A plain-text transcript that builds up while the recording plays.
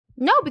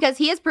No, because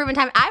he has proven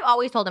time. I've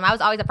always told him, I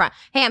was always upfront.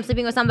 Hey, I'm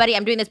sleeping with somebody.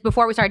 I'm doing this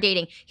before we started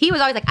dating. He was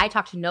always like, I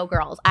talk to no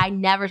girls. I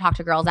never talk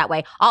to girls that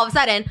way. All of a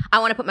sudden, I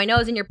want to put my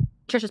nose in your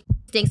Trisha's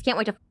stinks. Can't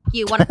wait to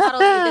you. Want to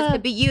cuddle you. This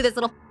could be you. This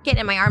little kid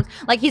in my arms.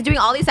 Like he's doing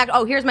all these texts.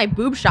 Oh, here's my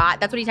boob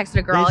shot. That's what he texted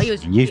a girl.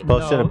 This, You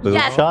posted a boob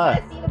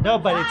shot. No,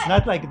 but it's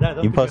not like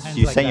that.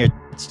 You sent your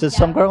tits to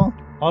some girl?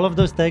 All of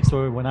those texts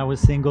were when I was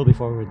single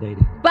before we were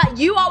dating. But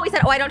you always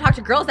said, oh, I don't talk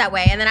to girls that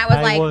way. And then I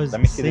was like, let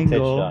me see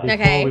single the tit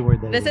shot. Okay, we were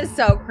dating. This is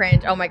so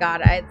cringe. Oh my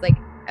God. It's like,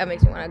 it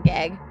makes me want to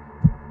gag.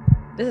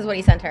 This is what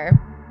he sent her.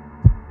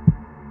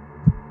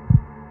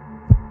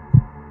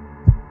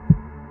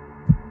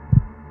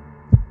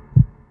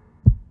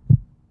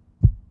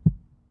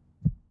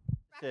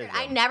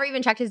 I never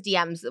even checked his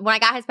DMs. When I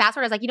got his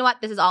password, I was like, you know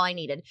what? This is all I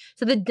needed.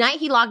 So the night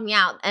he logged me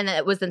out, and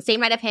it was the same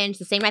night of Hinge,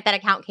 the same night that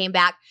account came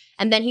back,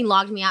 and then he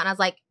logged me out, and I was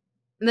like,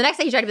 and the next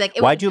day he tried to be like,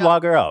 why'd you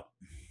log her out?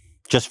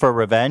 Just for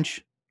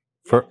revenge?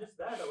 Yeah, just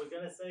that. I was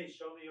going to say,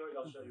 show me yours,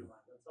 I'll show you mine.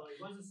 That's all.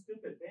 It was a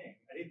stupid thing.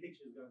 I didn't think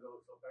she was going to go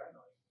so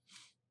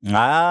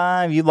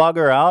paranoid. You log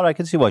her out? I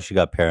can see why she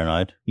got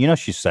paranoid. You know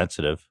she's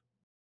sensitive.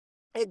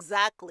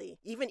 Exactly.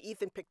 Even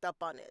Ethan picked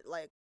up on it.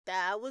 Like,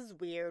 that was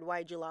weird.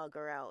 Why'd you log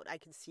her out? I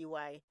can see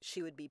why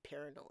she would be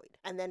paranoid.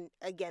 And then,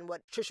 again,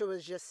 what Trisha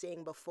was just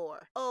saying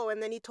before. Oh,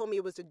 and then he told me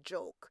it was a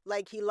joke.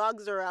 Like, he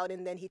logs her out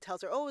and then he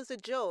tells her, oh, it's a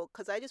joke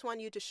because I just want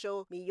you to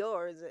show me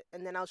yours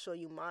and then I'll show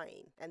you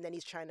mine. And then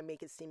he's trying to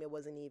make it seem it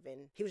wasn't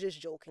even. He was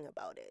just joking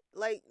about it.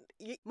 Like,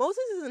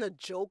 Moses isn't a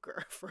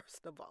joker,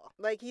 first of all.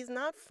 Like, he's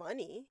not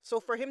funny. So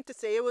for him to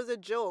say it was a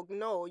joke,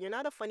 no, you're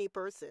not a funny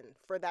person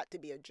for that to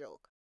be a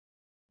joke.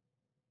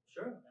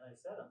 Sure, and I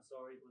said I'm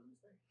sorry it was a mistake.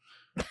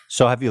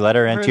 So have you let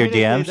her into your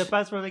DMs? The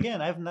password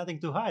again. I have nothing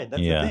to hide.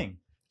 That's the thing.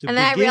 And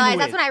then I realized,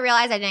 that's when I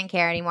realized I didn't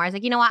care anymore. I was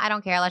like, you know what? I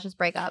don't care. Let's just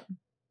break up.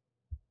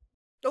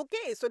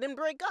 Okay, so then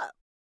break up.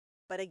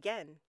 But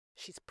again,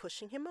 she's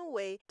pushing him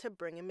away to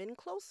bring him in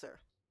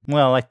closer.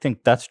 Well, I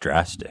think that's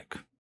drastic.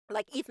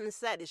 Like Ethan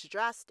said, it's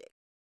drastic.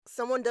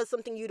 Someone does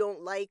something you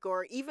don't like,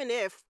 or even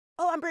if,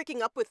 oh, I'm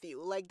breaking up with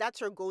you. Like, that's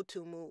her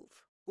go-to move.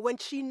 When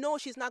she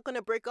knows she's not going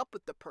to break up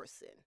with the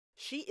person.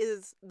 She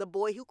is the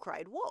boy who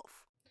cried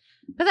wolf.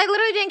 Because I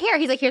literally didn't care.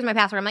 He's like, here's my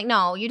password. I'm like,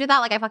 no, you did that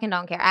like I fucking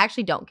don't care. I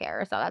actually don't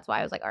care. So that's why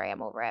I was like, all right,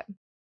 I'm over it.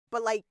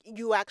 But like,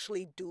 you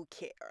actually do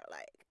care.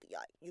 Like, yeah,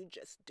 you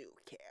just do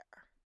care.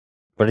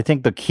 But I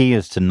think the key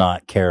is to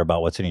not care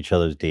about what's in each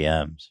other's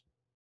DMs.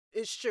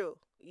 It's true.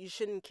 You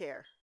shouldn't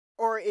care.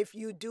 Or if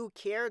you do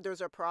care,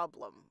 there's a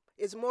problem.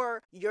 It's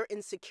more your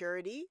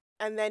insecurity.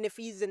 And then if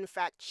he's in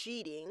fact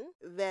cheating,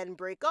 then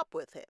break up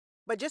with him.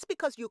 But just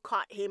because you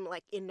caught him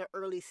like in the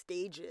early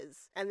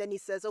stages and then he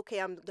says, okay,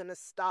 I'm going to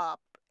stop.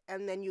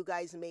 And then you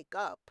guys make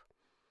up.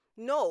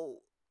 No,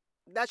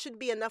 that should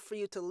be enough for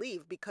you to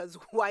leave because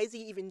why is he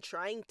even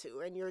trying to?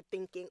 And you're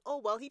thinking, oh,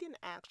 well, he didn't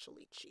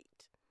actually cheat.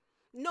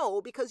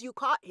 No, because you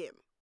caught him.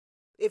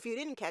 If you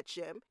didn't catch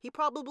him, he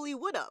probably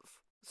would have.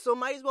 So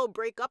might as well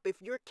break up. If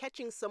you're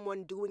catching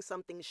someone doing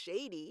something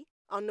shady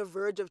on the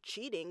verge of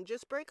cheating,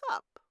 just break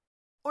up.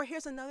 Or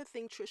here's another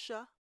thing,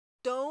 Trisha.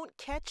 Don't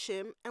catch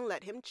him and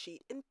let him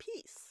cheat in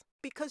peace.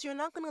 Because you're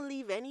not going to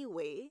leave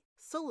anyway,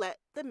 so let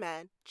the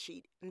man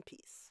cheat in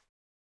peace.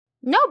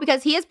 No,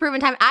 because he has proven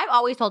time. I've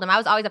always told him, I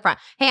was always upfront.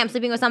 Hey, I'm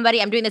sleeping with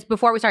somebody. I'm doing this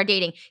before we started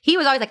dating. He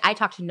was always like, I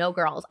talk to no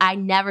girls. I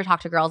never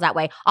talk to girls that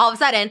way. All of a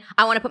sudden,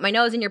 I want to put my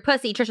nose in your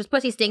pussy. Trisha's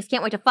pussy stinks.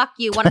 Can't wait to fuck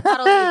you. Want to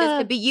cuddle you. This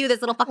could be you. This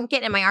little fucking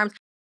kid in my arms.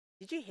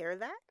 Did you hear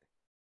that?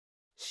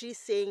 She's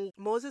saying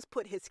Moses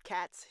put his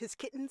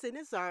kittens in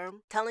his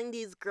arm, telling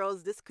these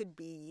girls this could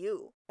be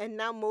you. And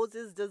now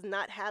Moses does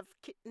not have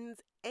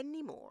kittens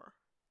anymore,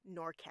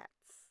 nor cats.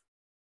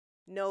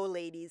 No,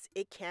 ladies,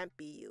 it can't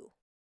be you.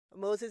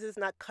 Moses is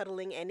not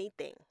cuddling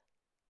anything.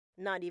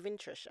 Not even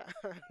Trisha.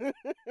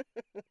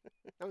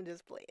 I'm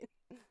just playing.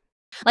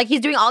 Like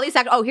he's doing all these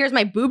texts. Oh, here's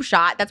my boob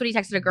shot. That's what he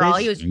texted a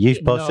girl. You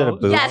posted a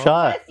boob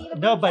shot?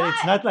 No, but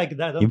it's not like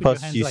that.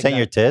 You sent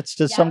your tits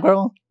to some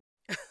girl?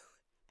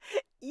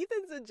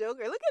 Ethan's a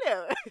joker. Look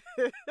at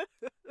him.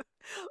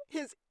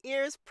 His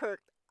ears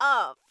perked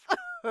up.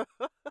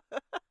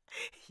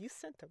 You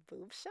sent a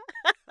boob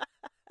shot?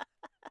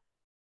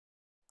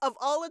 Of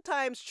all the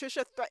times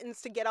Trisha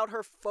threatens to get out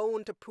her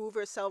phone to prove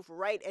herself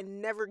right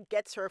and never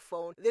gets her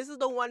phone, this is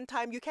the one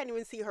time you can't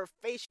even see her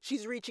face.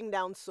 She's reaching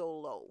down so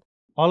low.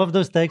 All of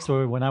those texts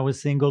were when I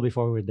was single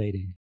before we were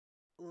dating.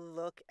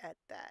 Look at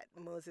that.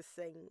 Moses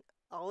saying,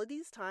 all of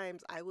these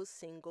times I was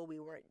single, we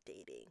weren't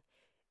dating.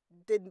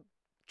 Did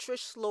Trish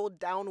slow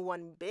down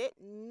one bit?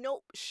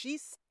 Nope.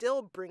 She's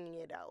still bringing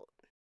it out.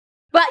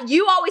 But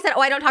you always said, oh,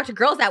 I don't talk to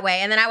girls that way.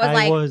 And then I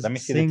was let me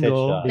see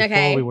single the tit shot.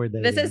 Before we were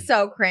dating. This is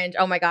so cringe.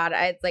 Oh my God.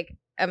 It's like,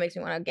 it makes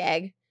me want to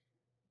gag.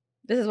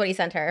 This is what he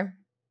sent her.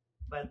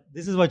 But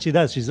this is what she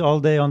does. She's all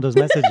day on those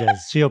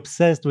messages. She's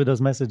obsessed with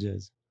those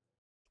messages.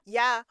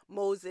 Yeah,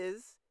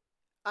 Moses,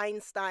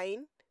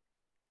 Einstein,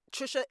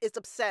 Trisha is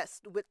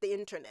obsessed with the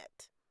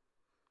internet.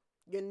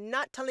 You're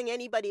not telling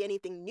anybody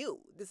anything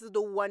new. This is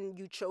the one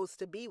you chose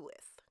to be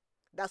with.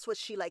 That's what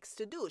she likes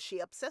to do. She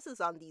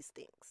obsesses on these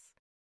things.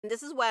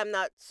 This is why I'm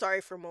not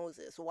sorry for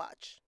Moses.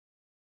 Watch.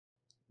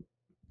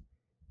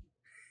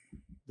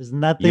 There's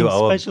nothing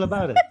special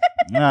about it.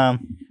 How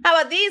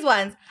about these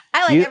ones?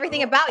 I like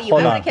everything about you.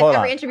 I want to kiss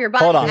every inch of your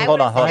body.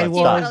 Hold on.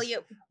 Stop.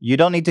 You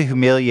don't need to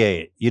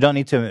humiliate. You don't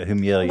need to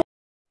humiliate.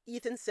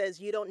 Ethan says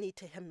you don't need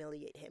to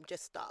humiliate him.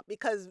 Just stop.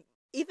 Because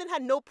Ethan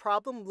had no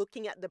problem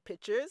looking at the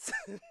pictures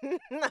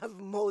of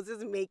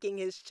Moses making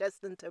his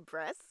chest into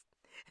breasts.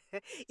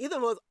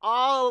 Ethan was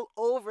all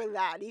over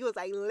that. He was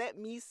like, let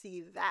me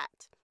see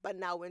that. But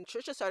now when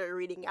Trisha started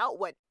reading out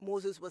what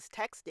Moses was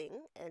texting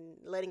and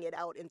letting it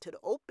out into the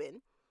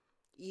open,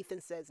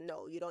 Ethan says,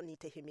 no, you don't need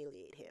to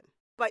humiliate him.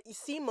 But you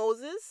see,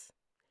 Moses,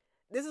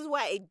 this is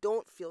why I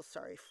don't feel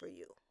sorry for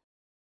you.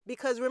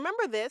 Because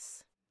remember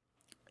this.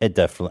 It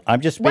definitely.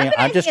 I'm just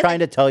trying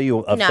to tell you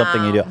of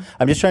something you do.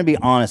 I'm just trying to be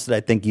honest that I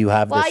think you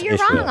have this issue. Well,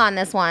 you're wrong on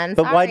this one.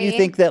 But why do you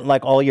think that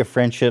like all your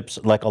friendships,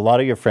 like a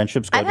lot of your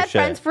friendships go to shit? I've had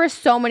friends for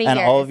so many years.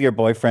 And all of your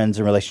boyfriends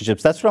and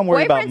relationships. That's what I'm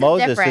worried about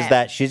Moses is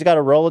that she's got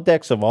a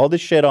Rolodex of all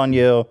this shit on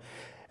you.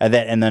 And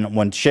then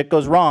when shit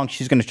goes wrong,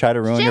 she's going to try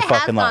to ruin your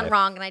fucking life. Shit has gone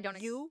wrong and I don't.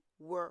 You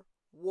were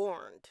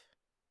warned.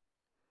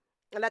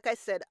 And like I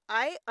said,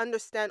 I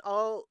understand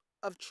all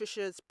of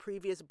Trisha's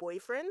previous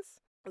boyfriends.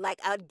 Like,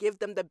 I'd give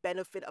them the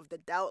benefit of the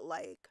doubt,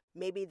 like,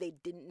 maybe they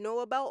didn't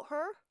know about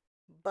her,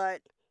 but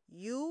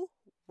you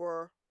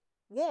were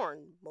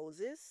warned,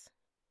 Moses.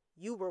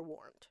 You were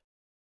warned.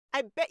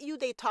 I bet you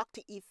they talked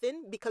to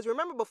Ethan, because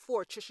remember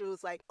before, Trisha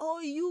was like,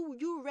 oh,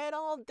 you read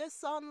all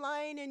this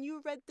online, and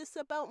you read this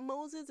about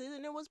Moses,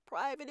 and it was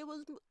private,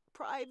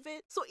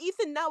 So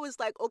Ethan now is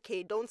like,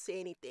 okay, don't say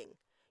anything,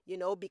 you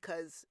know,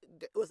 because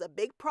it was a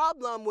big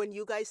problem when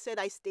you guys said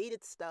I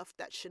stated stuff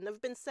that shouldn't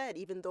have been said,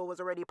 even though it was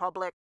already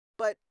public.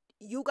 But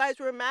you guys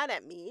were mad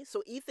at me,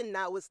 so Ethan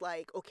now was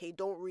like, okay,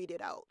 don't read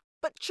it out.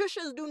 But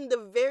Trisha's doing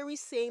the very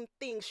same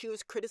thing she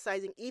was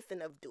criticizing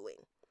Ethan of doing.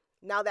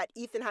 Now that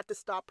Ethan had to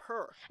stop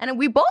her. And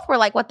we both were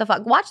like, what the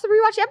fuck? Rewatch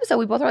the episode.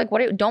 We both were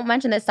like, don't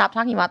mention this. Stop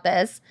talking about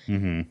this.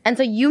 Mm-hmm. And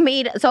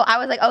so I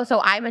was like, oh,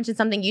 so I mentioned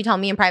something you tell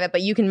me in private,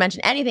 but you can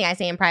mention anything I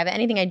say in private,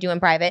 anything I do in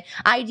private.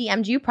 I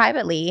DM'd you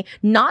privately,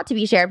 not to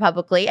be shared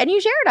publicly, and you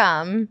shared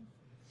them.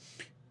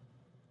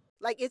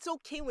 Like, it's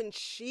okay when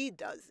she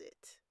does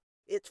it.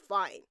 It's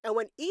fine. And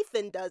when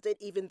Ethan does it,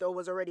 even though it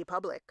was already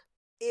public,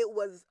 it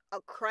was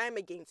a crime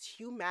against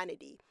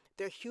humanity.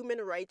 Their human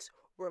rights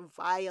were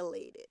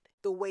violated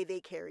the way they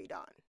carried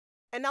on.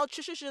 And now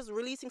Trisha's just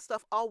releasing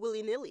stuff all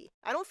willy-nilly.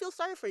 I don't feel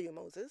sorry for you,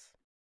 Moses.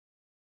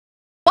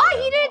 Why?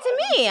 He did it to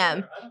me.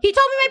 He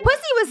told me my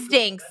pussy was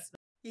stinks.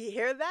 You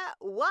hear that?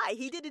 Why?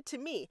 He did it to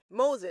me.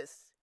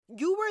 Moses,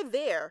 you were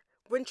there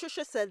when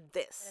Trisha said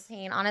this.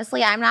 Pain.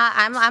 Honestly,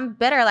 I'm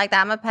bitter like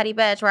that. I'm a petty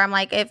bitch where I'm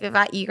like, if you're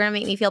gonna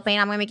make me feel pain,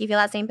 I'm gonna make you feel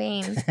that same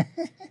pain.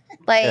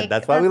 Like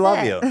that's why we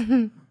love you.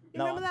 You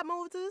remember that,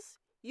 Moses?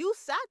 You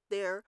sat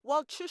there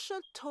while Trisha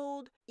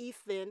told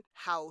Ethan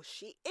how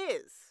she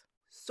is.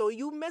 So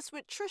you mess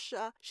with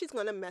Trisha, she's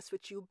gonna mess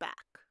with you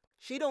back.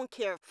 She don't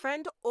care,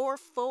 friend or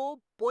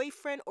foe,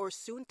 boyfriend or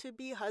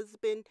soon-to-be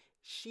husband,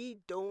 she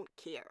don't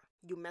care.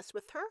 You mess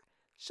with her,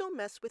 she'll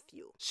mess with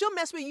you. She'll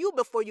mess with you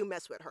before you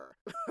mess with her.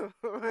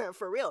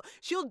 For real.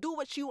 She'll do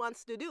what she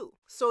wants to do.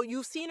 So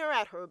you've seen her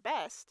at her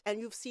best, and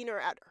you've seen her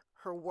at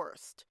her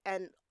worst,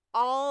 and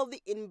all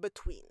the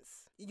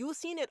in-betweens. You've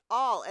seen it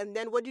all, and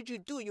then what did you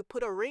do? You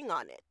put a ring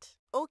on it.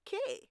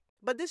 Okay.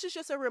 But this is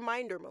just a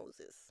reminder,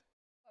 Moses.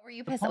 What were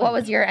you pissed? What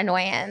was your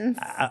annoyance?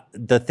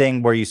 The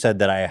thing where you said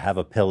that I have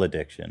a pill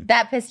addiction.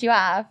 That pissed you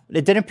off?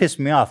 It didn't piss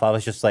me off. I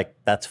was just like,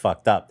 that's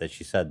fucked up that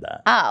she said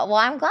that. Oh, well,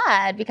 I'm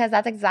glad because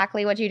that's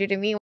exactly what you do to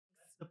me.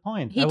 That's the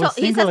point. He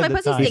says my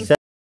pussy stinks.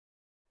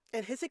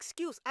 And his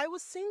excuse, I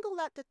was single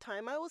at the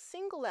time.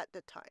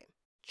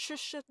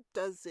 Trisha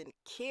doesn't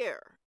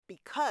care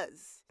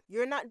because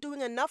you're not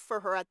doing enough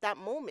for her at that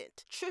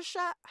moment.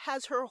 Trisha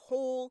has her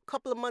whole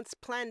couple of months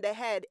planned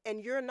ahead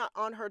and you're not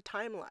on her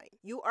timeline.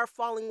 You are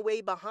falling way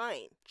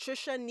behind.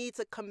 Trisha needs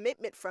a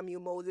commitment from you,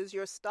 Moses.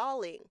 You're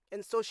stalling.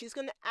 And so she's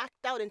going to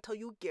act out until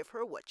you give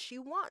her what she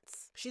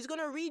wants. She's going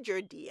to read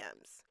your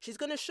DMs. She's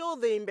going to show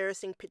the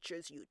embarrassing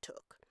pictures you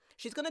took.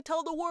 She's going to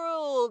tell the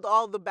world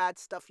all the bad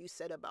stuff you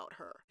said about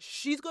her.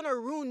 She's going to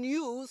ruin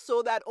you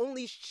so that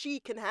only she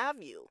can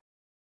have you.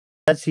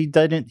 He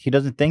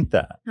doesn't think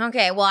that.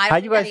 Okay, well, I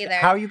don't think that either.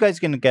 How are you guys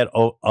going to get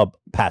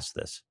past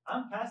this?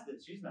 I'm past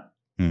it. She's not.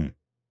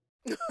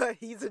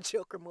 He's a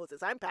joker,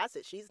 Moses. I'm past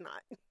it. She's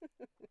not.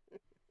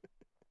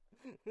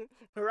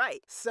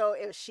 Right. So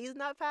if she's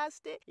not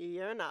past it,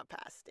 you're not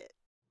past it.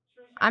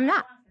 I'm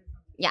not.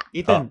 Yeah.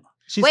 Ethan,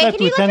 she wait, slept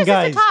can you with let 10 your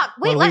guys sister talk?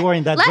 Wait, while we were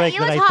in that break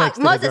that I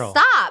texted Moses, the girl.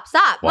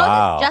 stop.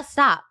 Wow. Moses, just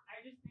stop.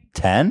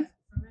 10?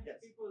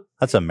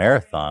 That's a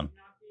marathon.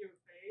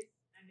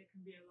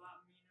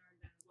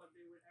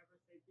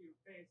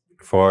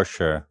 For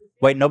sure.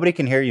 Wait, nobody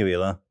can hear you,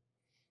 Hila.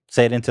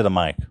 Say it into the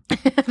mic.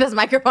 This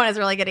microphone is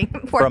really getting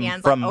poor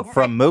hands. From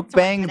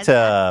mukbang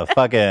to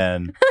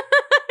fucking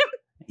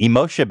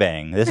emotion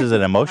bang. This is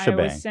an emotion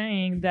bang. I was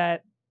saying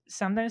that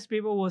sometimes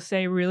people will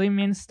say really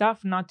mean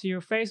stuff not to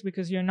your face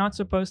because you're not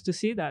supposed to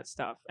see that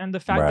stuff. And the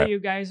fact that you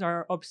guys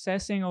are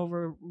obsessing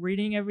over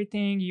reading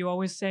everything, you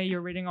always say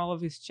you're reading all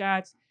of his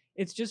chats,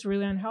 it's just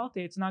really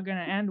unhealthy. It's not going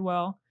to end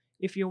well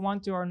if you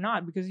want to or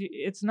not, because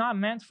it's not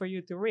meant for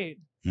you to read.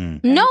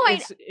 No,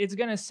 it's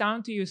going to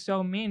sound to you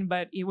so mean,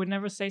 but he would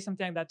never say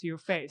something like that to your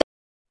face.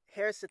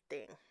 Here's the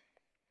thing,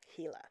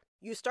 Hila.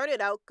 You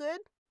started out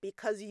good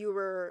because you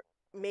were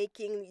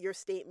making your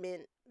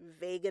statement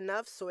vague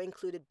enough so it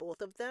included both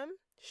of them.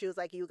 She was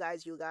like, you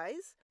guys.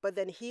 But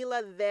then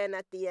Hila then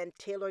at the end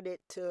tailored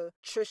it to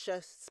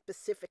Trisha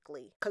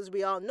specifically. Because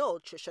we all know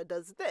Trisha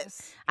does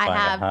this. I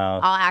have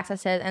all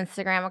access to his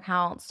Instagram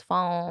accounts,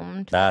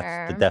 phone, Twitter.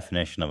 That's the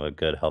definition of a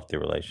good, healthy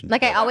relationship.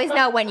 Like, I always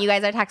know when you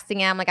guys are texting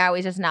him. Like, I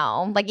always just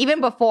know. Like,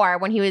 even before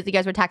when you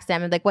guys would text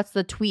him, like, what's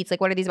the tweets? Like,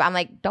 what are these about? I'm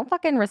like, don't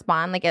fucking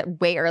respond. Like,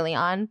 way early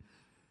on.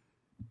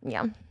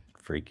 Yeah.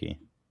 Freaky.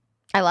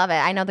 I love it.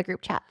 I know the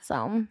group chat,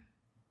 so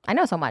I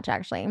know so much,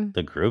 actually.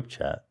 The group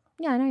chat?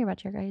 Yeah, I know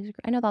about your guys.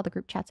 I know all the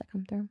group chats that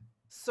come through.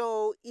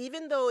 So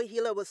even though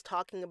Hila was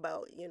talking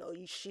about,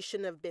 she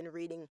shouldn't have been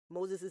reading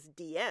Moses'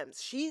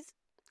 DMs,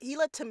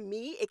 Hila, to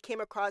me, it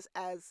came across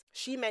as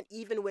she meant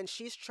even when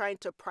she's trying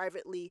to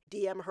privately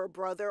DM her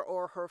brother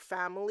or her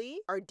family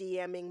are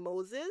DMing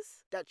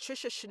Moses, that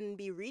Trisha shouldn't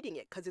be reading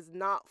it because it's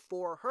not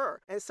for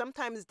her. And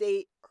sometimes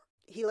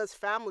Hila's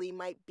family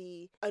might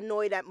be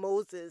annoyed at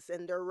Moses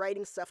and they're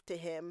writing stuff to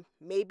him,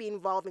 maybe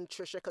involving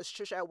Trisha, because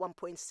Trisha at one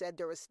point said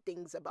there was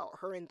things about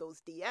her in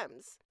those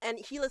DMs. And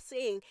Hila's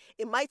saying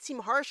it might seem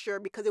harsher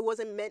because it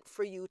wasn't meant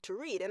for you to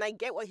read. And I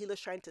get what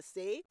Hila's trying to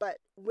say, but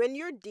when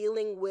you're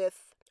dealing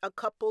with a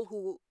couple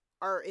who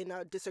are in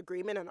a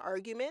disagreement, an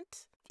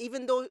argument,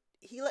 even though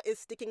Hila is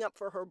sticking up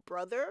for her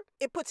brother,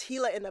 it puts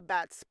Hila in a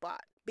bad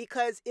spot.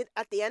 Because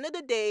at the end of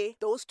the day,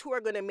 those two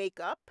are going to make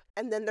up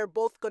and then they're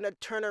both going to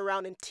turn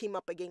around and team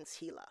up against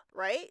Hila,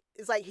 right?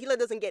 It's like Hila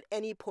doesn't get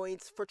any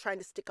points for trying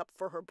to stick up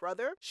for her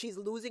brother. She's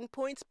losing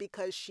points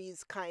because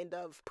she's kind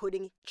of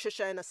putting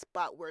Trisha in a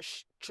spot where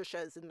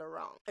Trisha is in the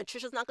wrong. And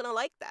Trisha's not going to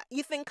like that.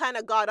 Ethan kind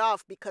of got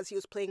off because he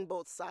was playing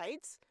both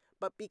sides.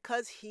 But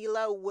because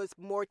Hila was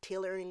more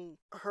tailoring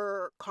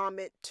her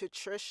comment to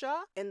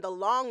Trisha, in the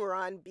long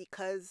run,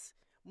 because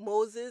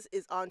Moses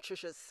is on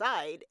Trisha's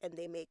side and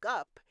they make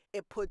up,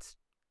 it puts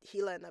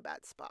Hila in a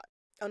bad spot,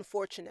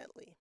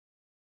 unfortunately.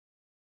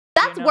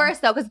 That's worse,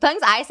 though, because the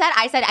things I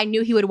said I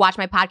knew he would watch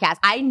my podcast.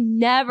 I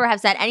never have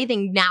said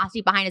anything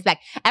nasty behind his back.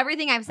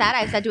 Everything I've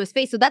said to his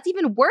face. So that's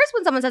even worse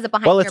when someone says it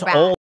behind your back.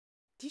 Old.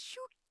 Did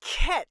you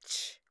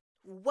catch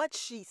what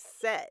she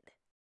said?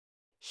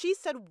 She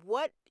said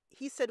what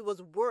he said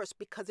was worse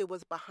because it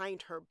was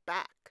behind her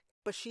back.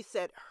 But she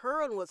said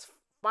her one was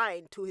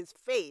fine to his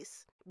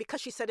face because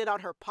she said it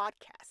on her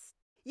podcast.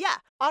 Yeah,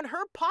 on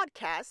her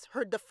podcast,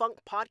 her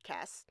defunct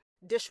podcast,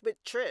 Dish with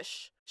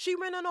Trish, she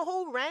ran on a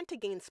whole rant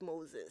against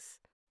Moses,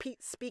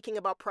 speaking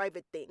about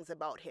private things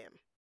about him.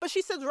 But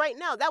she says right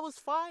now that was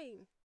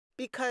fine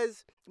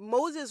because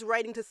Moses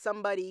writing to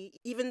somebody,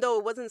 even though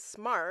it wasn't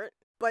smart,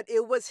 but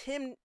it was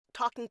him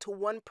talking to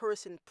one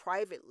person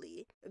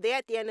privately. They,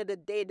 at the end of the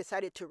day,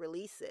 decided to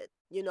release it.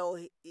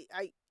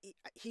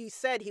 He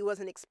said he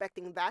wasn't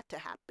expecting that to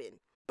happen.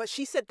 But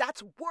she said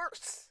that's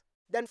worse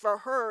than for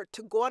her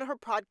to go on her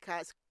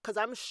podcast, because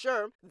I'm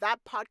sure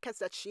that podcast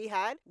that she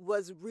had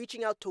was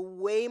reaching out to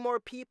way more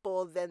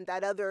people than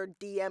that other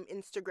DM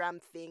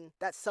Instagram thing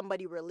that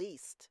somebody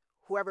released.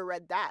 Whoever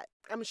read that.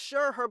 I'm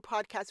sure her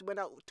podcast went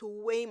out to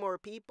way more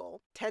people,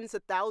 tens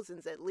of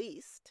thousands at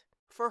least.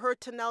 For her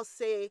to now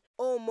say,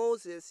 oh,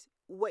 Moses,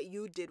 what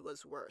you did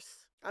was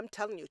worse. I'm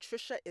telling you,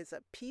 Trisha is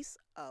a piece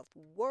of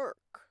work.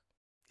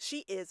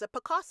 She is a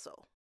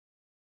Picasso.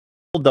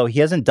 Though he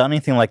hasn't done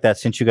anything like that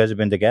since you guys have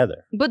been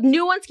together. But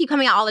new ones keep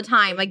coming out all the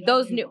time. Like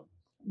those new.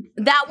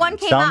 That one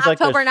came out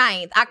October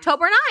 9th.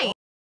 October 9th.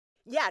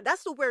 Yeah,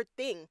 that's the weird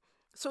thing.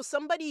 So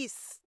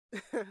somebody's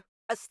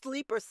a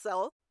sleeper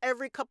cell.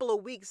 Every couple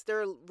of weeks,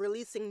 they're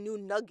releasing new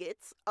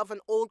nuggets of an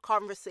old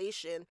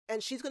conversation.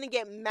 And she's going to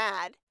get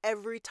mad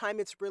every time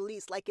it's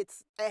released. Like it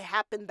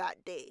happened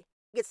that day.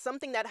 It's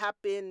something that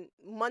happened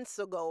months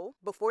ago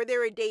before they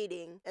were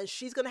dating, and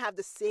she's going to have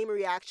the same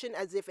reaction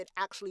as if it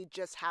actually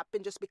just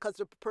happened just because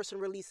the person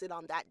released it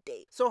on that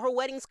date. So her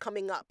wedding's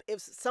coming up.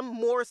 If some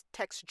more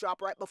texts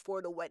drop right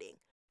before the wedding,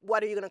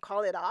 what are you going to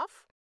call it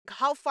off?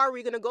 How far are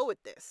we going to go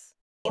with this?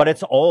 But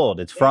it's old.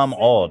 It's from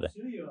old.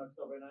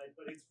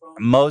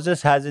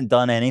 Moses hasn't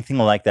done anything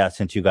like that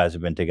since you guys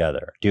have been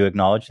together. Do you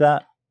acknowledge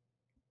that?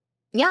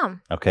 Yeah.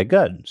 Okay,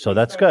 good. So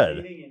that's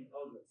good.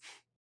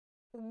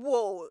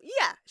 Whoa,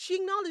 yeah, she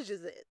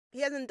acknowledges it.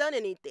 He hasn't done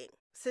anything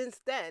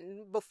since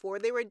then, before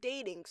they were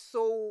dating.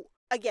 So,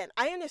 again,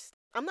 I understand.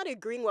 I'm not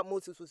agreeing what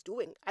Moses was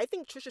doing. I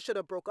think Trisha should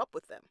have broke up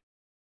with him.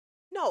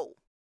 No,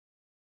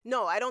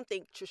 I don't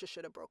think Trisha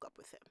should have broke up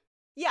with him.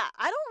 Yeah,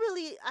 I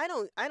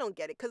don't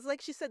get it. Because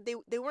like she said,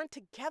 they weren't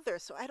together.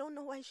 So I don't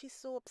know why she's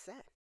so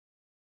upset.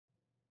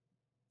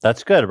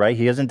 That's good, right?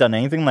 He hasn't done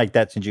anything like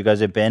that since you guys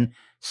have been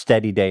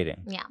steady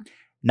dating. Yeah.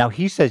 Now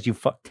he says you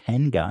fucked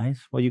 10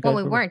 guys. Well, you guys.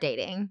 Well, we weren't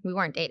dating. We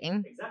weren't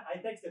dating. Exactly. I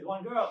texted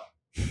one girl.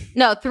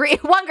 No, 3.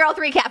 1 girl,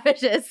 3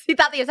 catfishes. He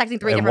thought that he was texting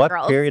 3 In different what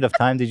girls. period of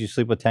time did you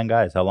sleep with 10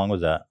 guys? How long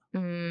was that?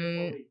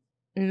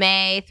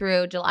 May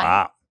through July.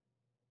 Wow.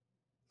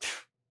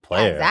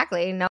 Player. Yeah,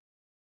 exactly. No.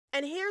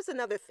 And here's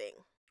another thing.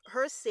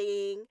 Her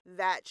saying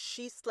that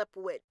she slept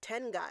with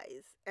 10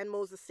 guys and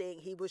Moses saying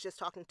he was just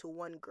talking to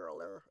one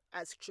girl, or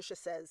as Trisha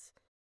says,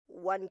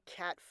 1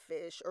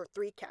 catfish or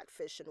 3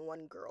 catfish and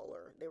 1 girl,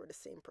 or they were the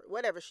same person,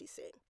 whatever she's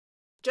saying.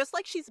 Just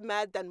like she's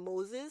mad that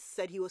Moses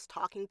said he was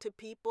talking to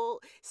people,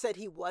 said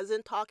he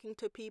wasn't talking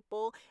to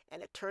people,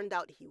 and it turned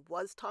out he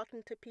was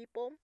talking to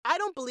people. I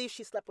don't believe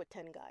she slept with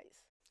 10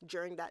 guys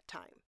during that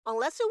time.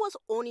 Unless it was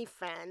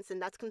OnlyFans,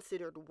 and that's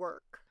considered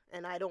work.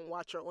 And I don't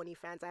watch her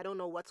OnlyFans. I don't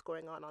know what's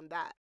going on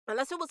that.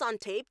 Unless it was on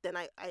tape, then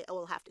I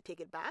will have to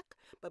take it back.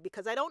 But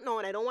because I don't know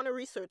and I don't want to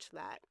research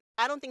that,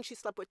 I don't think she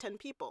slept with 10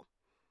 people.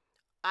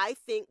 I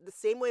think the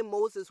same way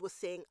Moses was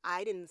saying,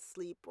 I didn't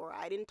sleep or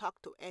I didn't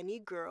talk to any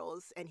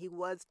girls, and he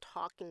was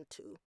talking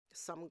to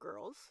some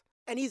girls.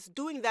 And he's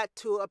doing that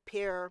to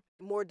appear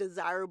more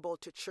desirable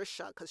to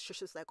Trisha, because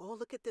Trisha's like, oh,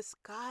 look at this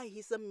guy.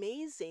 He's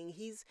amazing.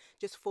 He's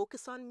just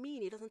focused on me.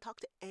 And he doesn't talk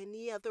to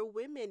any other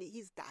women.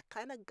 He's that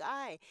kind of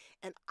guy.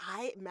 And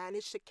I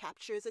managed to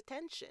capture his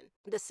attention.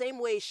 The same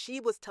way she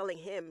was telling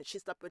him she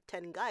slept with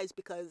 10 guys,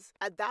 because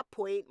at that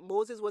point,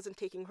 Moses wasn't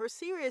taking her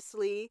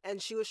seriously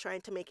and she was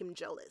trying to make him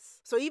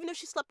jealous. So even if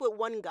she slept with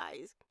 1 guy,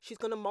 she's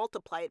going to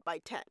multiply it by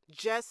 10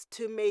 just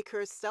to make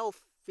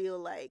herself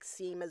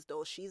seem as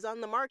though she's on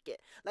the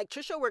market. Like,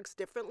 Trisha works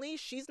differently.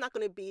 She's not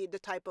going to be the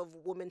type of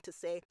woman to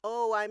say,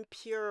 oh, I'm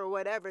pure or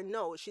whatever.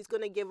 No, she's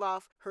going to give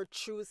off her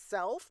true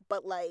self,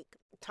 but like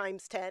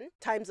times 10,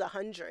 times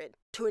 100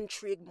 to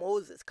intrigue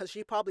Moses, because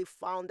she probably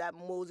found that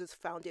Moses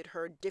found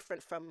her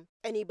different from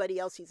anybody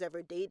else he's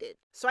ever dated.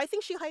 So I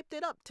think she hyped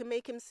it up to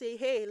make him say,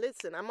 hey,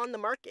 listen, I'm on the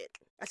market.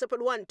 I slept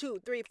with 1, 2,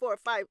 3, 4,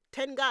 5,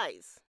 10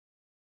 guys.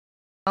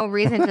 No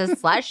reason to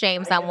slut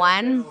shame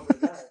someone.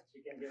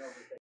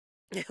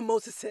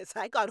 Moses says,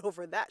 I got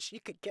over that. She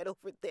could get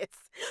over this.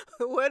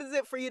 What is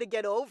it for you to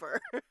get over?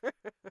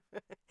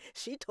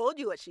 She told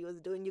you what she was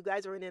doing. You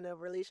guys weren't in a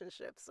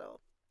relationship. So,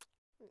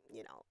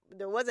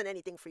 there wasn't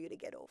anything for you to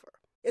get over.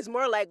 It's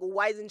more like,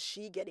 why isn't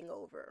she getting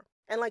over?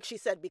 And like she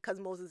said, because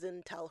Moses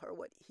didn't tell her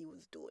what he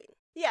was doing.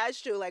 Yeah,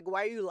 it's true. Like,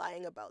 why are you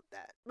lying about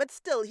that? But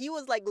still, he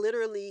was like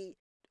literally,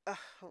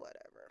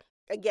 whatever.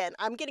 Again,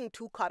 I'm getting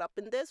too caught up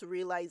in this,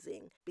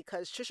 realizing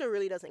because Trisha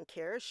really doesn't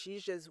care. She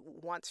just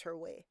wants her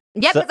way.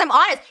 Yeah, because I'm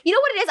honest. You know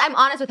what it is? I'm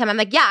honest with him. I'm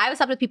like, yeah, I was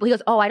slept with people. He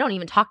goes, oh, I don't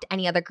even talk to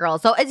any other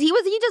girls. So he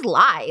just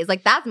lies.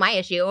 Like, that's my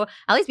issue.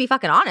 At least be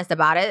fucking honest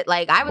about it.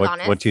 Like, I was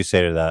honest. What do you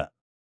say to that?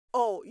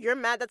 Oh, you're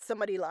mad that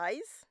somebody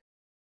lies?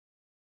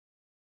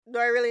 Do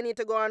I really need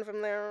to go on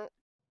from there?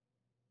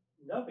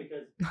 No,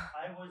 because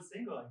I was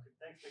single and could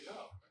text a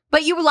girl.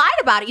 But you lied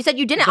about it. You said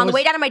you didn't. On the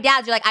way down to my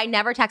dad's, you're like, I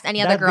never text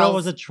any other girls. That girl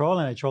was a troll,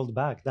 and I trolled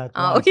back. That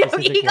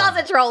he calls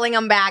it trolling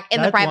him back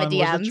in the private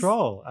DMs. Was a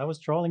troll. I was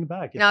trolling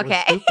back. It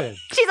okay. Was stupid.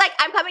 She's like,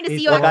 I'm coming to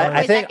see you. Look,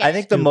 I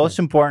think the most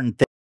important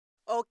thing.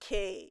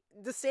 Okay,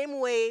 the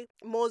same way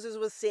Moses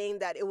was saying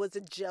that it was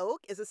a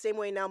joke is the same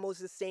way now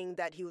Moses is saying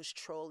that he was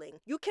trolling.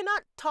 You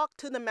cannot talk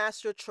to the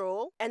master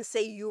troll and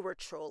say you were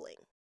trolling.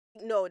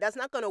 No, that's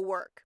not going to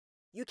work.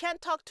 You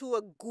can't talk to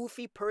a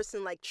goofy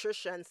person like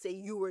Trisha and say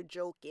you were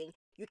joking.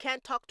 You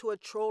can't talk to a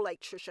troll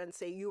like Trisha and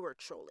say you were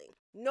trolling.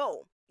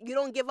 No, you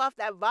don't give off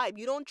that vibe.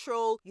 You don't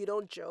troll, you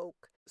don't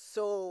joke.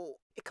 So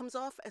it comes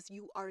off as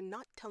you are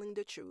not telling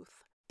the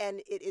truth.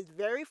 And it is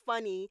very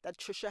funny that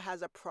Trisha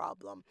has a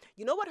problem.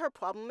 You know what her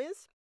problem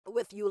is?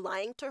 With you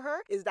lying to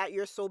her is that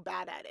you're so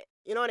bad at it.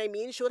 You know what I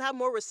mean? She would have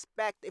more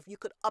respect if you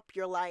could up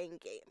your lying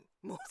game,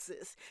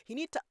 Moses. You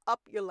need to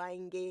up your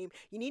lying game.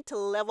 You need to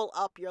level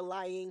up your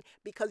lying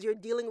because you're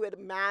dealing with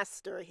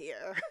master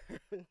here.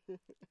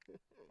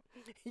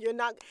 You're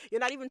not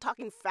even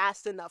talking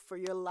fast enough for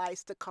your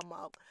lies to come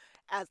up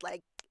as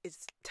like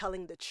it's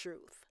telling the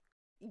truth.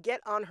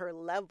 Get on her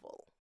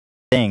level.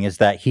 Thing is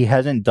that he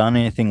hasn't done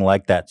anything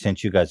like that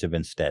since you guys have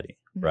been steady,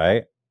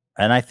 right?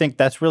 And I think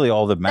that's really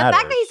all that matters. The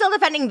fact that he's still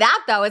defending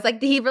that, though, is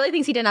like he really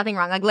thinks he did nothing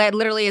wrong. Like,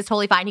 literally is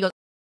totally fine. He goes,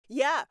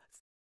 yeah,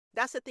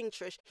 that's the thing,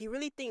 Trish. He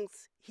really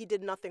thinks he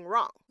did nothing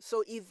wrong.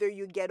 So either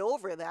you get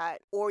over that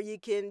or you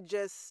can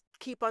just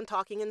keep on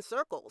talking in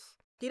circles.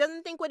 He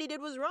doesn't think what he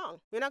did was wrong.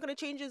 You're not going to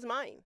change his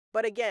mind.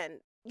 But again,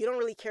 you don't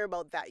really care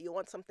about that. You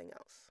want something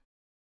else.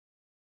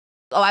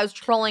 Oh, I was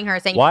trolling her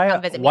saying, why, you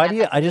come visit me. Why do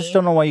you, I just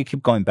don't know why you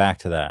keep going back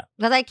to that.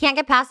 Because I can't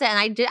get past it. And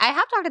I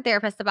have talked to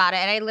therapists about it.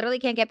 And I literally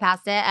can't get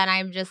past it. And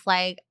I'm just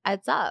like,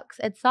 it sucks.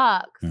 It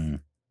sucks.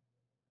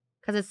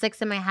 Because it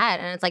sticks in my head.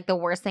 And it's like the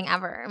worst thing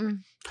ever.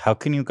 How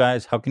can you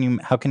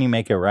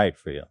make it right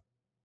for you?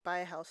 Buy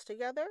a house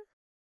together?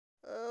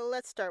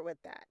 Let's start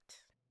with that.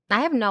 I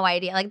have no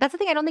idea. Like, that's the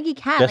thing. I don't think he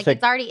can. Just like,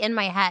 it's already in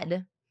my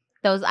head.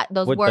 Those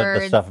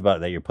words. The stuff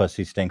about that your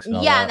pussy stinks and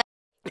all that.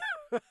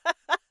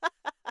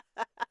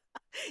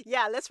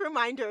 Yeah, let's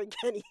remind her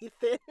again,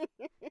 Ethan.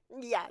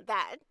 Yeah,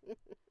 that.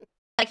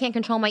 Like, can't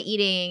control my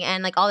eating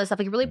and like all this stuff,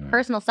 like really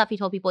personal stuff he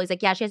told people. He's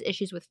like, yeah, she has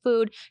issues with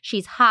food.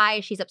 She's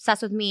high. She's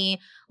obsessed with me.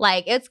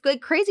 Like it's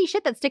good, crazy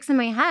shit that sticks in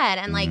my head.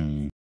 And like,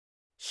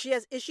 she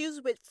has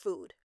issues with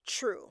food.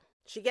 True.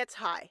 She gets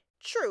high.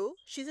 True.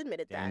 She's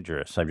admitted that.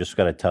 Dangerous. I've just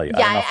got to tell you.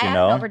 Yeah, I don't know if you had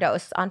know. an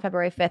overdose on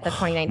February 5th of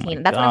 2019.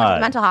 Oh That's when I went to the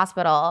God. mental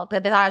hospital. They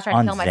thought I was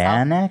trying to kill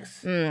myself.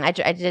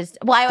 Xanax? I just,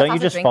 well, I was Don't you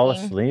also just drinking. fall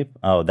asleep?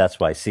 Oh, that's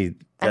why. See,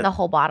 And the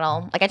whole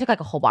bottle. Like I took like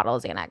a whole bottle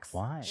of Xanax.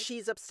 why?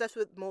 She's obsessed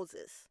with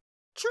Moses.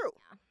 True.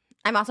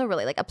 I'm also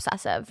really like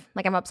obsessive.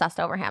 Like I'm obsessed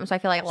over him. So I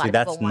feel like a lot See, of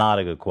people that's not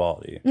a good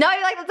quality. No, I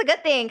feel like that's a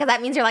good thing because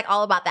that means you're like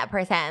all about that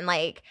person.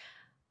 Like,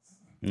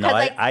 No,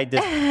 like, I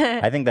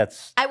think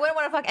that's. I wouldn't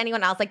want to fuck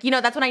anyone else. Like,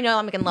 that's when I know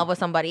I'm like in love with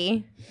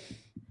somebody.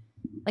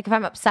 Like if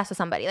I'm obsessed with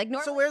somebody. Like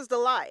normally, So where's the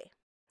lie?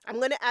 I'm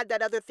going to add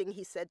that other thing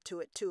he said to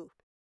it too.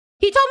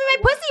 he told me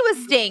my pussy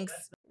was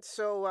stinks.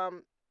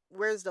 So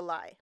where's the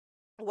lie?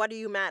 What are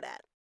you mad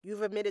at?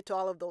 You've admitted to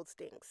all of those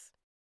things.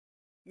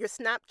 Your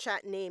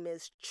Snapchat name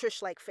is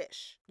Trish Like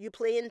Fish. You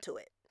play into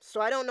it.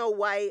 So I don't know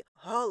why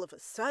all of a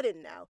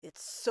sudden now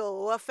it's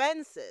so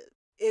offensive.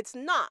 It's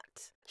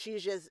not.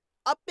 She's just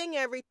upping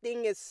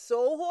everything is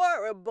so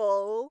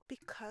horrible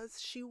because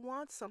she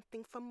wants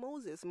something from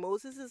Moses.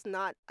 Moses is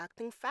not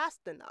acting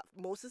fast enough.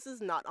 Moses is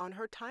not on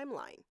her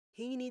timeline.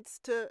 He needs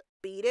to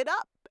speed it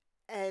up.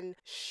 And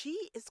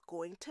she is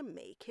going to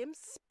make him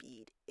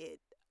speed it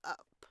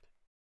up.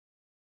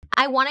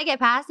 I want to get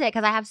past it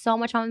because I have so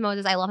much fun with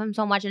Moses. I love him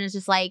so much. And it's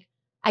just like,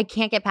 I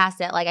can't get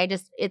past it. Like,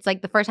 it's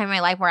like the first time in my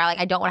life where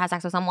I don't want to have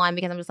sex with someone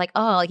because I'm just like,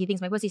 oh, like he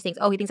thinks my pussy stinks.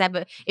 Oh, he thinks I have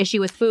an issue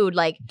with food.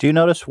 Like, Do you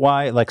notice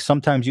why, like,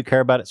 sometimes you care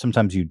about it,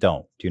 sometimes you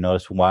don't? Do you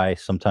notice why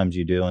sometimes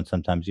you do and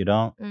sometimes you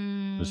don't?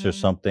 Is there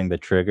something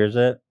that triggers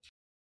it?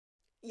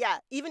 Yeah,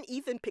 even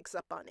Ethan picks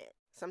up on it.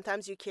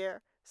 Sometimes you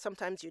care,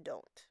 sometimes you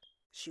don't.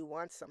 She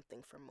wants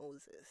something from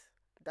Moses.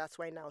 That's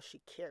why now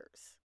she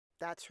cares.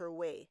 That's her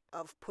way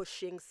of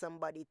pushing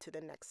somebody to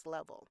the next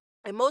level.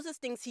 And Moses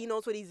thinks he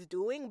knows what he's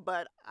doing,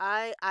 but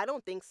I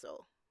don't think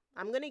so.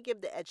 I'm going to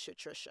give the edge to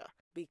Trisha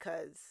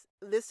because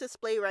this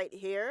display right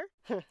here,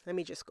 let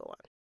me just go on.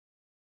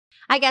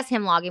 I guess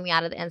him logging me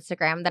out of the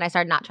Instagram, then I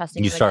started not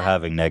trusting You him start again.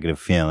 having negative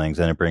feelings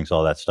and it brings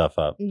all that stuff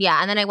up.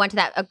 Yeah, and then I went to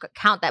that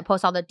account that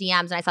posts all the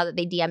DMs and I saw that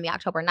they DM'd me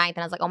October 9th and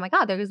I was like, oh my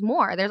God, there's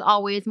more. There's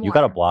always more. You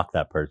got to block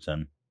that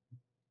person.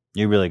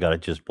 You really got to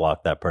just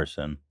block that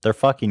person. They're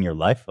fucking your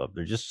life up.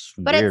 They're just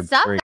But weird. it's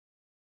stuff freaks.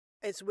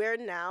 It's weird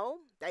now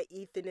that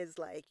Ethan is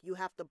like, you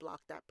have to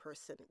block that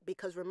person.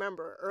 Because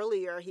remember,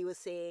 earlier he was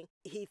saying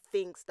he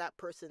thinks that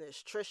person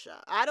is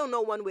Trisha. I don't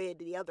know one way or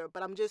the other,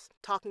 but I'm just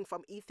talking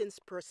from Ethan's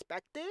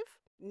perspective.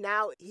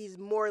 Now he's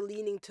more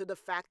leaning to the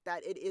fact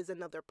that it is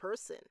another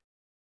person.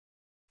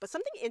 But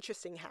something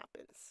interesting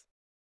happens.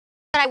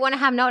 I want to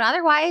have known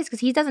otherwise because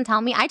he doesn't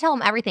tell me. I tell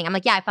him everything. I'm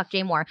like, yeah, I fucked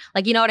Jay Moore.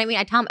 Like, you know what I mean?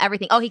 I tell him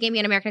everything. Oh, he gave me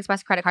an American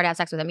Express credit card to have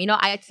sex with him.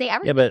 I say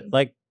everything. Yeah, but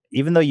like,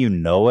 even though you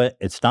know it,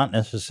 it's not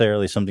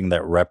necessarily something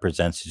that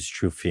represents his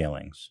true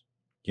feelings.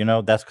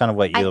 That's kind of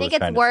what I Hila think was it's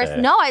trying worse. to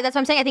say. No, that's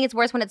what I'm saying. I think it's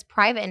worse when it's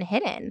private and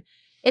hidden.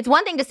 It's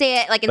one thing to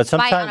say it like in But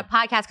spite on a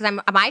sometime- podcast because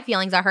my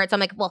feelings are hurt. So I'm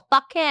like, well,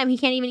 fuck him. He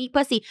can't even eat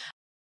pussy.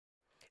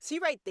 See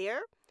right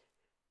there?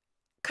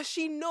 Because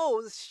she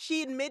knows,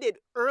 she admitted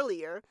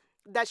earlier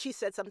that she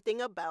said something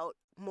about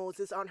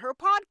Moses on her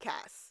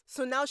podcast.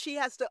 So now she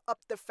has to up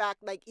the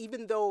fact, like,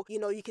 even though,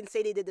 you can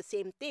say they did the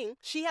same thing,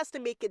 she has to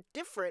make it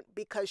different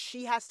because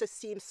she has to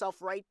seem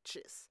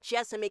self-righteous. She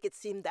has to make it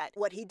seem that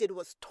what he did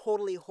was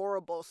totally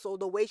horrible. So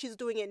the way she's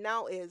doing it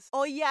now is,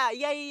 oh yeah,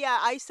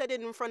 I said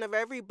it in front of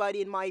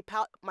everybody in my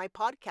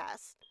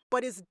podcast,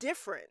 but it's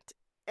different.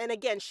 And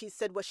again, she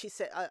said what she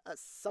said,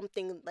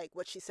 something like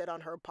what she said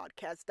on her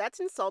podcast.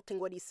 That's insulting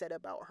what he said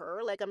about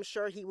her. Like, I'm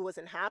sure he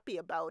wasn't happy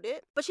about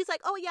it. But she's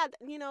like, oh yeah,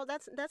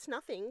 that's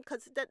nothing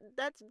because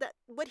that's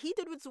what he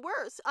did was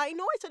worse. I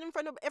know I said in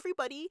front of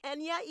everybody.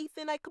 And yeah,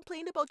 Ethan, I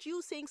complained about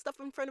you saying stuff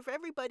in front of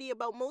everybody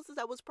about Moses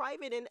that was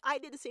private. And I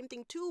did the same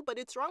thing too. But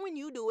it's wrong when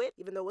you do it,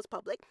 even though it was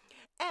public.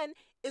 And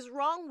it's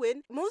wrong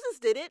when Moses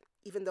did it,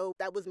 even though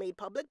that was made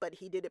public, but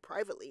he did it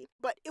privately.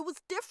 But it was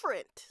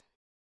different.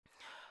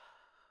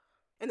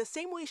 In the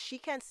same way she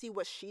can't see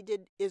what she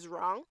did is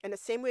wrong, and the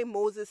same way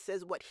Moses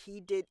says what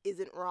he did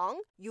isn't wrong,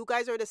 you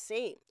guys are the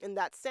same in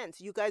that sense.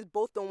 You guys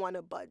both don't want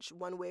to budge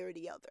one way or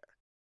the other.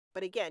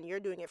 But again, you're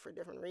doing it for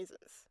different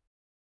reasons.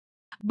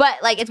 But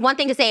like, it's one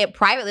thing to say it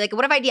privately. Like,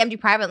 what if I DM'd you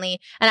privately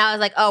and I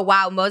was like, oh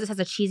wow, Moses has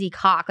a cheesy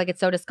cock. Like,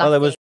 it's so disgusting. Well,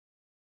 it was.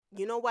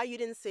 You know why you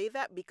didn't say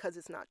that? Because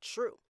it's not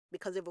true.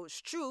 Because if it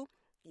was true,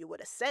 you would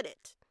have said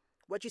it.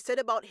 What you said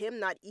about him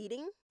not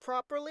eating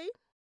properly,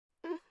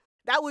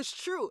 that was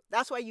true.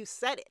 That's why you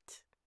said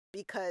it.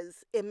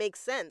 Because it makes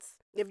sense.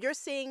 If you're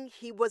saying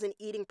he wasn't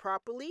eating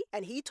properly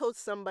and he told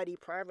somebody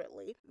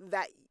privately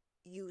that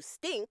you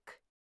stink,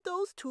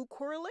 those two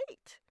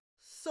correlate.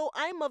 So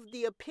I'm of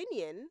the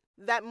opinion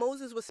that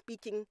Moses was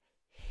speaking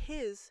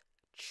his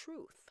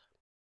truth.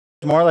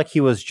 It's more like he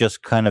was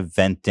just kind of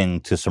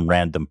venting to some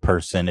random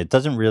person. It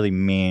doesn't really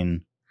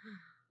mean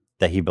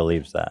that he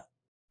believes that.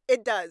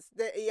 It does.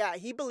 Yeah,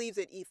 he believes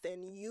it,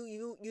 Ethan.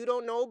 You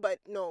don't know, but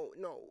no.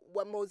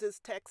 What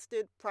Moses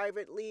texted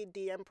privately,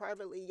 DM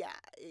privately, yeah,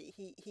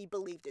 he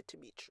believed it to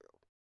be true.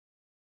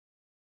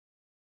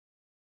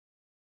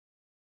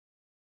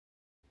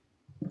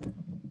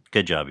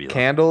 Good job, Hila.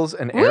 Candles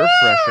and air Woo!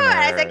 fresheners.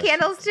 I said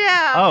candles too.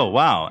 Oh,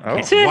 wow. Oh.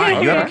 Wow,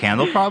 you got a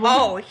candle problem?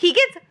 Oh, he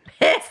gets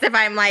pissed if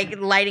I'm like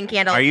lighting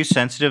candles. Are you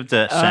sensitive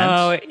to scents?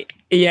 Oh,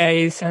 yeah,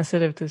 he's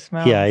sensitive to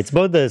smell. Yeah, it's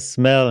both the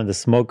smell and the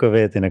smoke of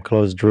it in a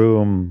closed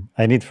room.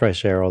 I need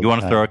fresh air all the You time.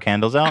 want to throw our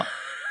candles out?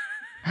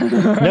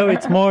 No,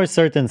 it's more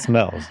certain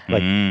smells.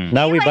 Like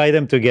now we buy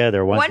them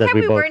together. Once One that time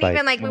we we both weren't buy.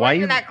 even like we Why weren't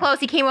you- even that close.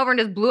 He came over and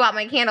just blew out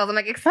my candles. I'm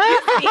like, excuse me.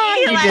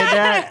 You Like- did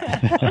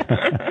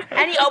that?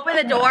 And he opened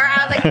the door.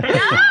 I was like,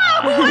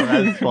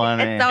 no. That's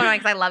funny. It's so annoying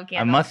because I love I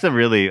candles. must have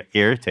really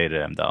irritated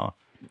him, though.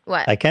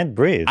 What? I can't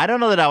breathe. I don't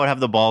know that I would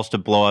have the balls to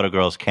blow out a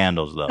girl's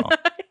candles, though.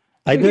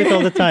 I do it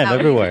all the time, No.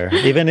 everywhere,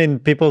 even in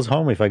people's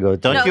home. If I go,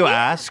 Don't No, you he-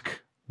 ask?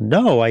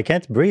 no, I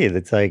can't breathe.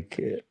 It's like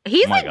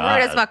He's Oh my like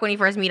rude as God. fuck when you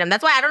first meet him.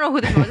 That's why I don't know who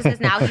this Moses is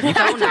now. He's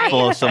so nice.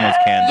 Blow someone's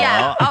candle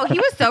Yeah. out? Oh, he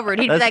was so rude.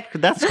 He'd be like,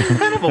 That's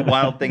kind of a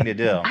wild thing to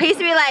do. he used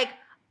to be like,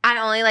 I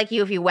only like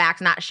you if you wax,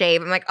 not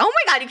shave. I'm like, oh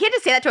my God, you can't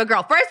just say that to a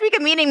girl. First week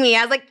of meeting me,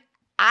 I was like,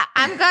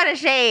 I'm gonna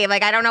shave.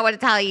 Like, I don't know what to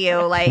tell you.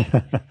 Like,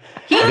 I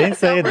didn't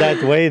say it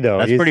that way though.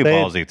 That's You pretty say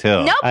it- ballsy,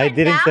 too. no, I but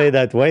didn't now- say it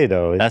that way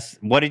though. It's That's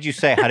What did you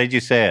say? How did you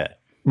say it?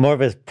 more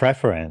of a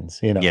preference,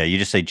 you know. Yeah, you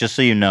just say, just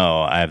so you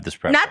know, I have this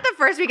preference. Not the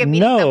first week of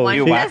meeting No, someone.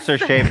 You she- wax or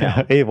shave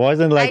now? It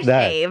wasn't like I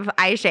that.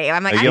 shave.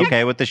 I'm like, Are you I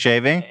okay with the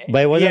shaving?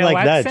 But it wasn't Yeah,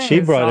 like that. waxing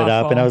She is brought it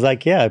up, and I awful. was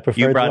like, "Yeah, I prefer."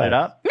 You brought it wax.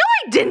 up?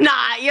 did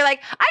not. You're like,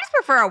 I just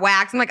prefer a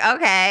wax. I'm like,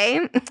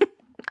 okay.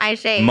 I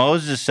shave.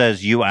 Moses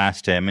says you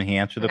asked him, and he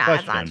answered the Nah,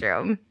 question. that's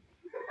not true.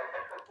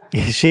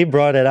 She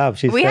brought it up.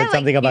 She We said had, like,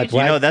 something about huge-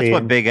 You know, that's what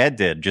waxing. Big Ed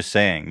did, just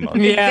saying.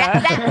 Moses.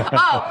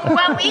 Yeah.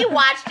 When we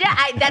watched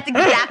it, that's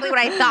exactly what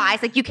I thought. I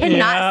was like, you cannot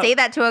Yeah. say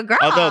that to a girl.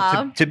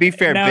 Although, to be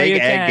fair, No, Big you Ed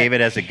can't. gave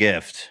it as a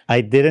gift.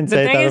 I didn't The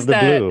say it thing out is of the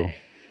that blue.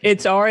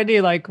 it's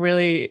already like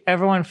really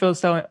everyone feels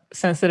so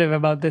sensitive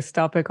about this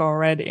topic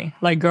already,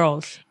 like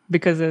girls,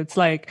 because it's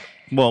like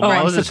Well,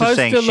 I'm Moses is supposed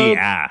saying to she look-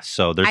 asked,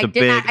 so there's I a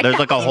did not- big, I there's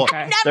like a definitely whole,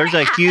 never there's a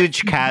asked.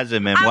 huge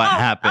chasm in what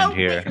happened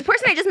here. The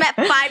person I just met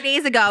 5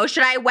 days ago,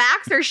 should I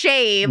wax or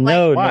shave?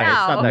 No, Why? no. It's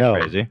not that No,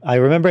 crazy. I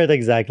remember it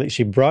exactly.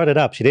 She brought it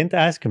up. She didn't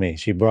ask me.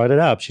 She brought it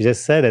up. She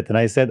just said it, and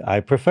I said, "I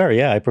prefer.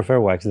 Yeah, I prefer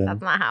waxing."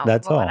 That's not how.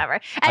 That's but all.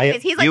 Whatever.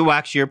 Anyways, he's like, You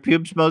wax your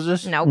pubes,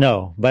 Moses? no.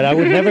 No, but I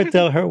would never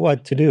tell her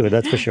what to do.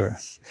 That's for sure.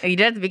 You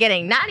did at the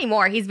beginning. Not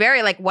anymore. He's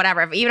very like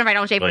whatever. Even if I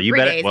don't shave Well, for you 3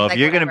 better. days. Well, he's if like,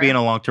 you're going to be in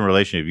whatever. a long-term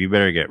relationship, you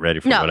better get ready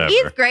for No, whatever.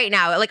 he's great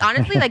now. Like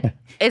honestly, like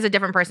is a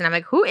different person. I'm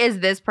like, who is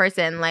this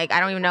person? Like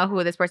I don't even know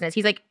who this person is.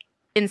 He's like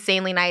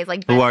insanely nice.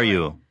 Like Who are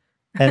you?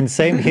 And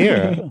same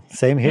here.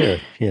 Same here.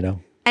 You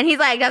know. And he's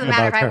like, doesn't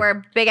matter if About I her.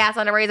 wear big ass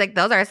underwear. He's like,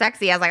 those are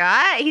sexy. I was like,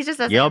 what? He's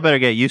just a Y'all better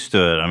get used to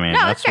it. I mean, No,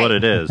 that's it's what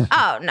great. it is.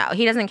 Oh no,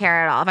 he doesn't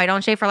care at all. If I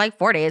don't shave for like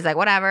 4 days, like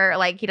whatever,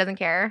 like he doesn't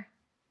care.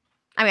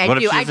 I mean, What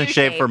I if do. she I doesn't do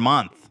shave for a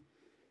month?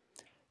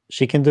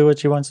 She can do what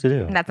she wants to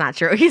do. That's not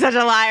true. He's such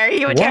a liar.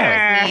 He would What?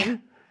 share with me.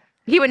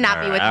 He would not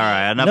All be right, with all me.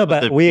 right. Enough No, with but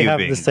the we have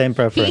pubing. the same He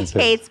preferences.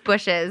 hates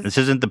bushes. This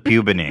isn't the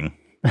pubining.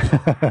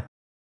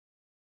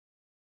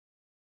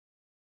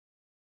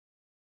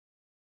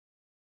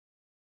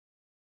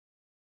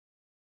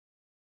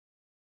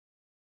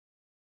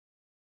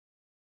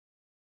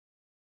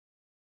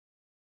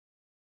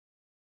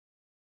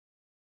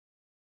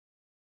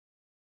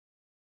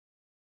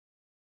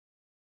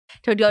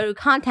 To go to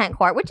content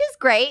court, which is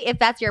great if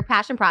that's your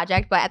passion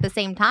project, but at the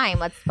same time,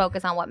 let's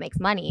focus on what makes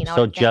money. You know.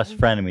 So what I'm just saying?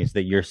 frenemies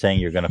that you're saying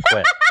you're going to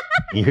quit.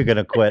 You're going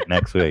to quit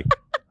next week.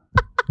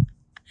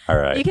 All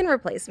right. You can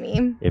replace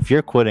me. If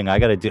you're quitting, I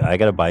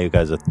gotta buy you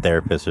guys a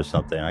therapist or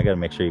something. I gotta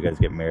make sure you guys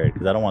get married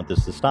because I don't want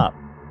this to stop.